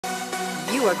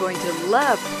You are going to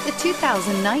love the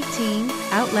 2019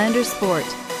 Outlander Sport.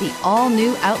 The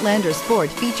all-new Outlander Sport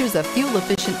features a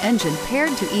fuel-efficient engine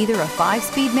paired to either a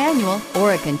 5-speed manual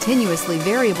or a continuously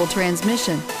variable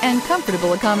transmission, and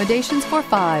comfortable accommodations for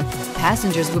 5.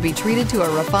 Passengers will be treated to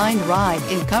a refined ride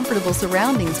in comfortable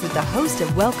surroundings with a host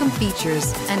of welcome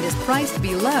features, and is priced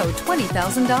below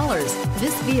 $20,000.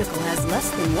 This vehicle has less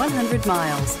than 100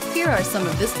 miles. Here are some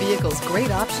of this vehicle's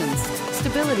great options: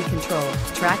 stability control,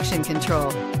 traction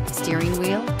control, steering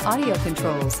wheel audio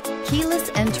controls,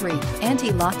 keyless entry,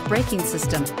 anti-lock braking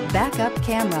system, backup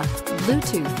camera,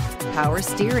 Bluetooth, power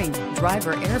steering,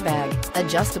 driver airbag,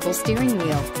 adjustable steering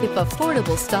wheel. If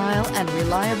affordable style and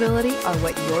reliability are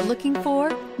what you're looking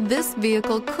for, this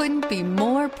vehicle couldn't be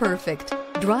more perfect.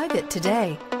 Drive it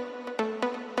today.